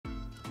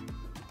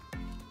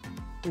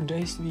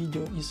Today's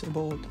video is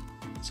about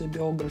the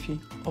biography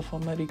of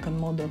American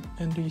model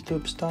and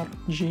YouTube star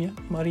Gia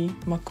Marie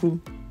Macul.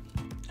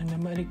 An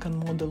American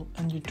model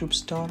and YouTube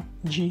star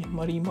Gia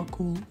Marie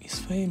Macul is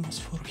famous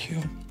for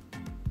her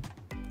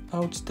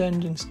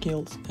outstanding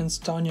skills and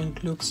stunning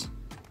looks.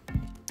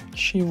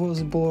 She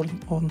was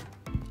born on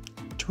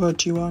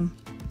 21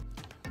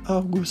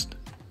 August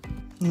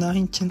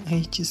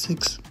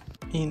 1986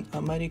 in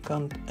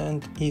America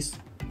and is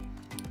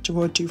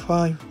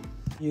 25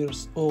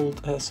 years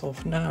old as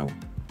of now.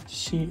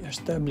 She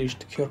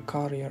established her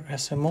career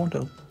as a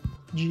model.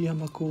 Gia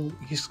Macul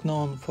is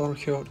known for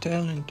her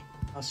talent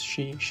as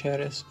she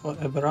shares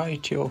a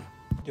variety of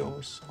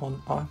videos on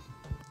a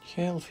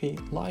healthy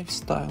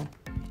lifestyle,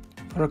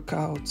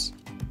 workouts,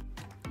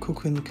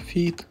 cooking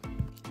feed,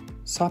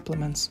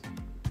 supplements,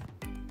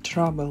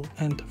 travel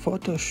and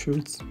photo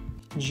shoots.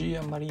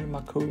 Gia Marie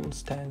Macul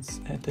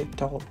stands at a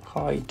tall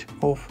height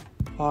of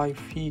 5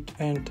 feet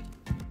and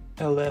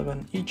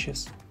 11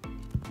 inches,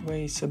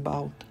 weighs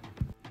about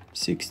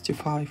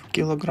 65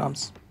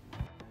 kilograms.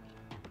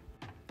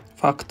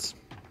 Facts: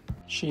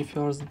 she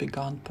first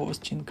began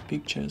posting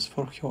pictures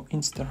for her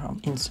Instagram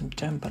in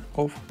September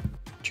of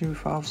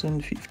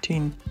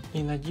 2015.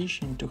 In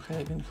addition to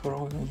having her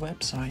own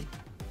website,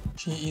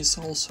 she is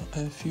also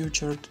a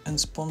featured and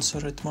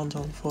sponsored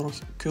model for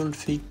Cool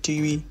Fit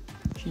TV.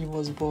 She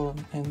was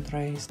born and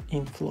raised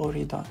in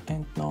Florida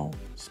and now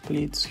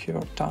splits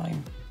her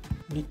time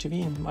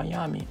between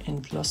Miami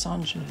and Los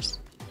Angeles.